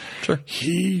 wow, sure,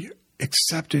 he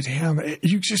accepted him.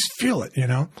 You just feel it,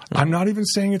 I'm not even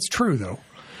saying it's true, though.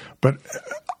 But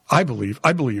I believe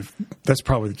that's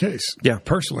probably the case. Yeah.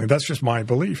 Personally, that's just my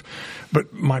belief.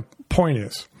 But my point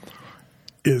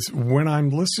is when I'm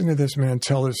listening to this man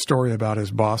tell his story about his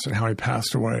boss and how he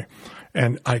passed away,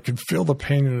 and I could feel the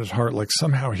pain in his heart, like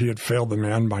somehow he had failed the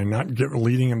man by not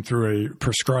leading him through a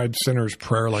prescribed sinner's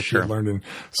prayer like he had learned in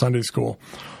Sunday school.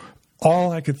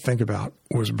 All I could think about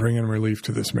was bringing relief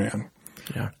to this man.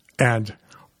 Yeah. And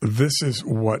this is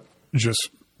what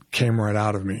just came right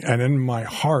out of me. And in my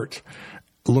heart,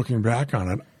 looking back on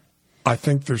it, I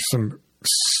think there's some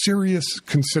serious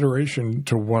consideration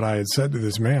to what I had said to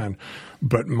this man.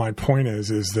 But my point is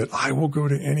that I will go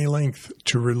to any length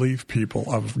to relieve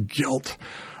people of guilt,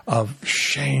 of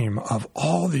shame, of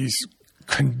all these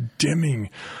condemning,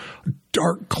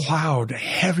 dark cloud,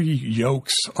 heavy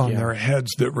yokes on their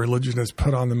heads that religion has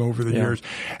put on them over the years.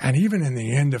 And even in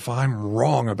the end, if I'm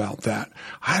wrong about that,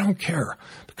 I don't care,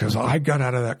 because I got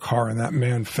out of that car and that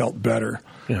man felt better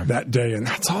that day. And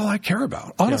that's all I care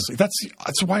about. Honestly,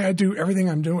 that's why I do everything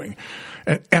I'm doing.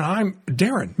 And I'm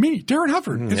Darren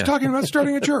Hufford is talking about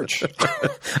starting a church.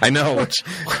 I know.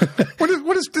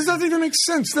 Does that even make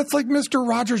sense? That's like Mr.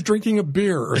 Rogers drinking a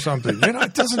beer or something.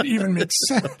 It doesn't even make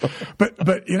sense.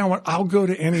 But you know what? I'll go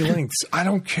to any lengths. I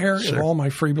don't care if all my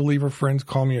free believer friends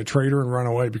call me a traitor and run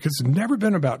away, because it's never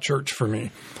been about church for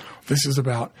me. This is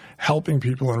about helping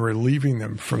people and relieving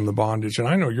them from the bondage. And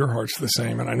I know your heart's the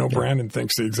same, and I know Brandon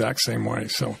thinks the exact same way.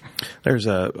 So there's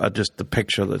just the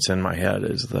picture that's in my head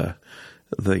is the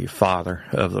father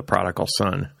of the prodigal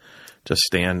son just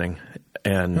standing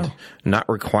and not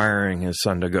requiring his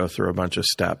son to go through a bunch of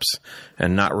steps,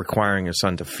 and not requiring his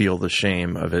son to feel the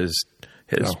shame of his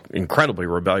incredibly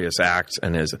rebellious acts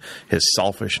and his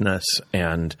selfishness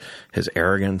and his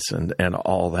arrogance and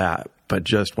all that. But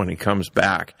just when he comes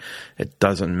back, it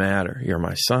doesn't matter. You're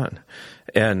my son.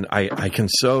 And I can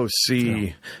so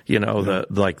see,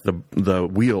 the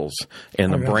wheels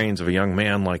in the brains of a young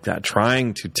man like that,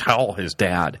 trying to tell his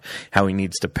dad how he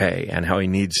needs to pay and how he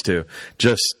needs to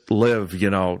just live,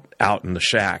 out in the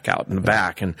shack, out in the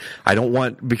back. And I don't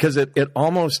want, because it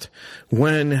almost,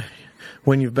 when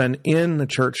you've been in the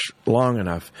church long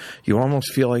enough, you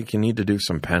almost feel like you need to do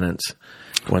some penance.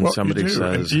 when somebody you do.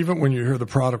 says... And even when you hear the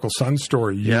prodigal son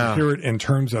story, you hear it in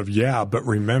terms of, but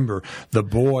remember, the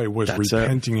boy was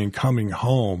repenting and coming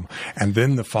home, and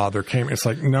then the father came. It's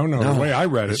like, no, the way I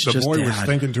read it, the boy was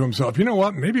thinking to himself, you know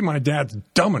what, maybe my dad's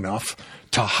dumb enough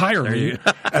to hire me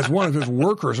as one of his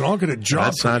workers, and I'll get a job.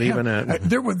 That's not even it.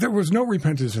 There was no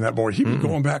repentance in that boy. He was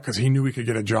going back because he knew he could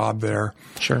get a job there.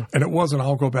 Sure. And it wasn't,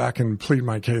 I'll go back and plead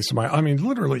my case.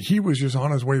 Literally, he was just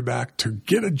on his way back to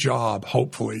get a job,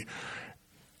 hopefully.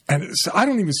 And I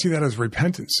don't even see that as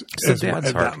repentance. It's the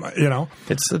dad's heart.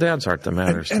 It's the dad's heart that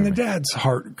matters. And the dad's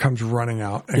heart comes running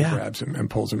out and grabs him and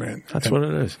pulls him in. That's what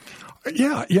it is.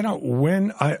 Yeah.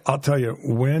 I'll tell you,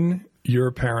 when you're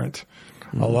a parent,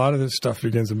 a lot of this stuff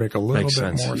begins to make a little bit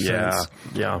more sense.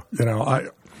 Yeah.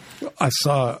 I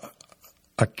saw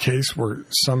a case where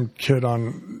some kid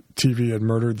on TV had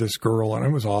murdered this girl, and it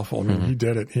was awful. He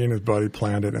did it. He and his buddy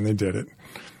planned it, and they did it.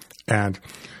 And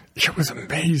it was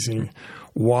amazing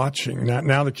watching.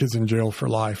 Now the kid's in jail for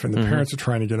life, and the parents are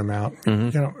trying to get him out.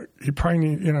 He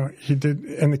probably he did,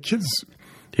 and the kid's...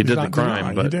 He did the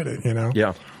crime, but... He did it,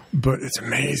 Yeah. But it's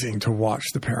amazing to watch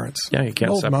the parents. Yeah, you can't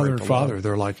both separate mother and father.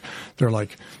 They're like,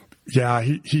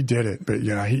 he did it, but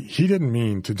he didn't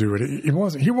mean to do it. He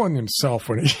wasn't himself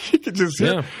when he could just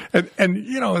hit. And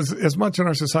as much in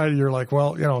our society, you're like,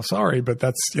 well, sorry, but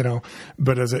that's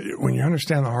but when you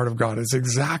understand the heart of God, it's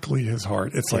exactly His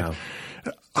heart. It's like,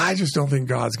 I just don't think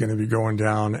God's going to be going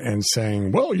down and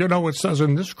saying, well, it says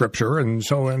in this scripture, and it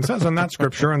says in that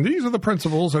scripture, and these are the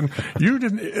principles, and you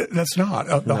didn't. That's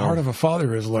not. The heart of a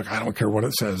father is, look, I don't care what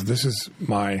it says. This is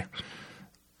my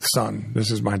son. This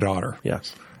is my daughter.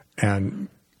 Yes. And,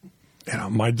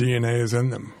 my DNA is in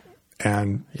them,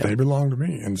 and they belong to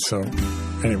me. And so,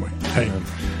 anyway, hey,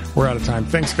 we're out of time.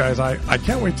 Thanks, guys. I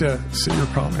can't wait to see your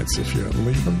comments. If you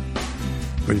leave them,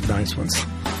 leave nice ones.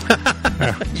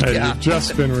 You've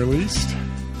just been released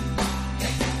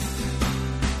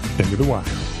into the wild.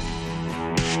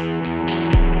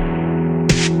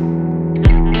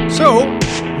 So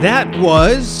that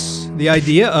was the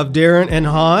idea of Darren and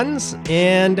Hans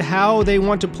and how they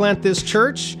want to plant this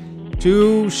church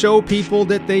to show people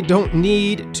that they don't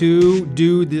need to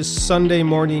do this Sunday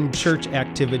morning church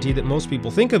activity that most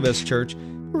people think of as church,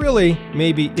 really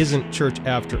maybe isn't church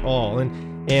after all. And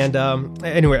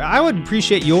anyway, I would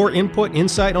appreciate your input,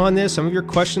 insight on this, some of your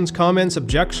questions, comments,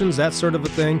 objections, that sort of a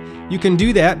thing. You can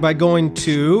do that by going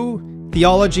to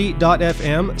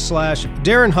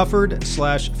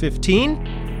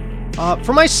theology.fm/DarrenHufford/15.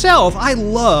 For myself, I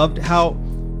loved how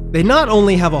they not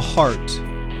only have a heart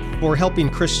for helping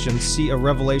Christians see a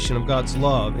revelation of God's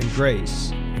love and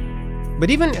grace, but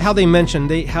even how they mentioned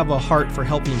they have a heart for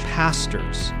helping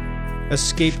pastors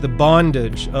escape the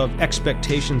bondage of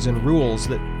expectations and rules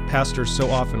that pastors so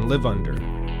often live under.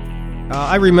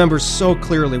 I remember so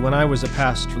clearly when I was a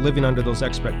pastor living under those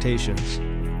expectations.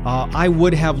 I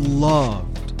would have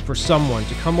loved for someone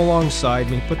to come alongside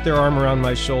me, put their arm around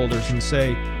my shoulders and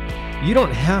say, you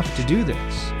don't have to do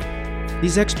this.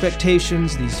 These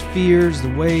expectations, these fears,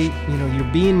 the way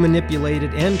you're being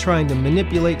manipulated and trying to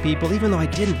manipulate people, even though I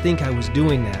didn't think I was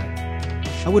doing that.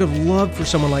 I would have loved for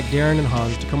someone like Darren and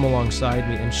Hans to come alongside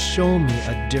me and show me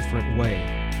a different way,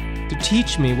 to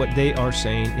teach me what they are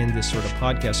saying in this sort of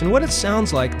podcast and what it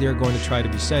sounds like they're going to try to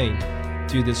be saying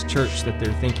through this church that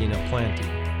they're thinking of planting.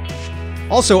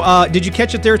 Also, did you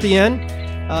catch it there at the end?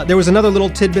 There was another little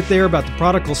tidbit there about the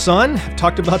prodigal son. I've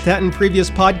talked about that in previous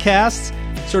podcasts.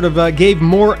 Sort of gave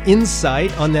more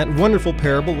insight on that wonderful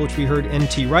parable, which we heard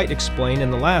N.T. Wright explain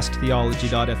in the last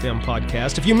Theology.fm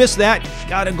podcast. If you missed that, you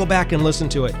got to go back and listen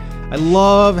to it. I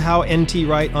love how N.T.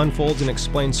 Wright unfolds and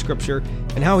explains Scripture,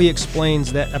 and how he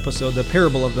explains that episode, the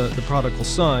parable of the prodigal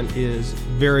son, is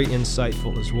very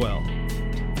insightful as well.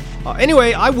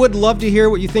 Anyway, I would love to hear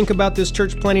what you think about this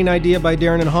church planting idea by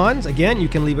Darren and Hans. Again, you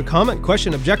can leave a comment,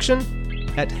 question, objection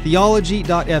at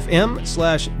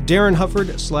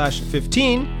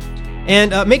theology.fm/DarrenHufford/15.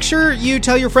 And make sure you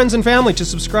tell your friends and family to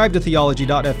subscribe to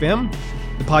Theology.fm,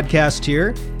 the podcast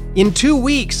here. In 2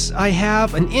 weeks, I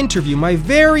have an interview, my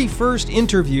very first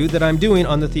interview that I'm doing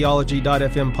on the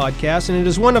Theology.fm podcast, and it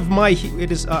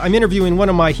is I'm interviewing one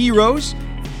of my heroes,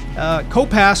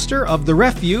 co-pastor of The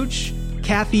Refuge,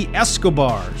 Kathy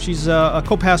Escobar. She's a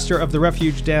co-pastor of The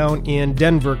Refuge down in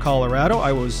Denver, Colorado.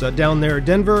 I was down there in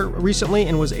Denver recently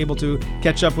and was able to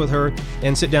catch up with her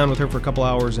and sit down with her for a couple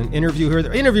hours and interview her.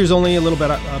 The interview's only a little bit,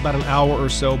 about an hour or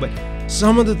so, but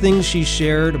some of the things she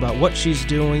shared about what she's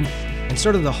doing and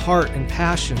sort of the heart and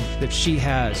passion that she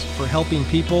has for helping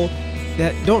people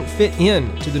that don't fit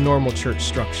in to the normal church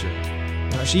structure.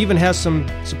 She even has some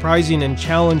surprising and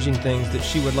challenging things that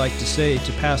she would like to say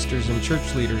to pastors and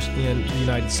church leaders in the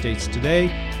United States today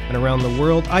and around the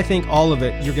world. I think all of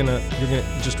it you're gonna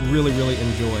just really, really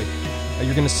enjoy.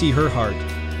 You're gonna see her heart,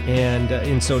 and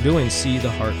in so doing, see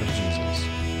the heart of Jesus.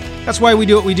 That's why we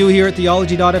do what we do here at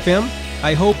Theology.fm.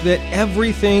 I hope that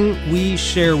everything we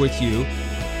share with you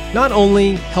not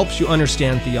only helps you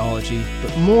understand theology,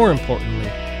 but more importantly,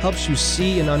 helps you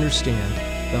see and understand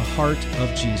the heart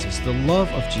of Jesus, the love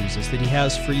of Jesus that he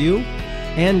has for you,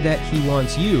 and that he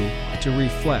wants you to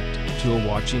reflect to a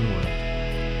watching world.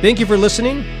 Thank you for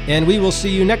listening, and we will see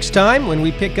you next time when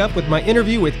we pick up with my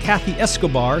interview with Kathy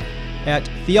Escobar at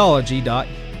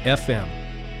Theology.fm.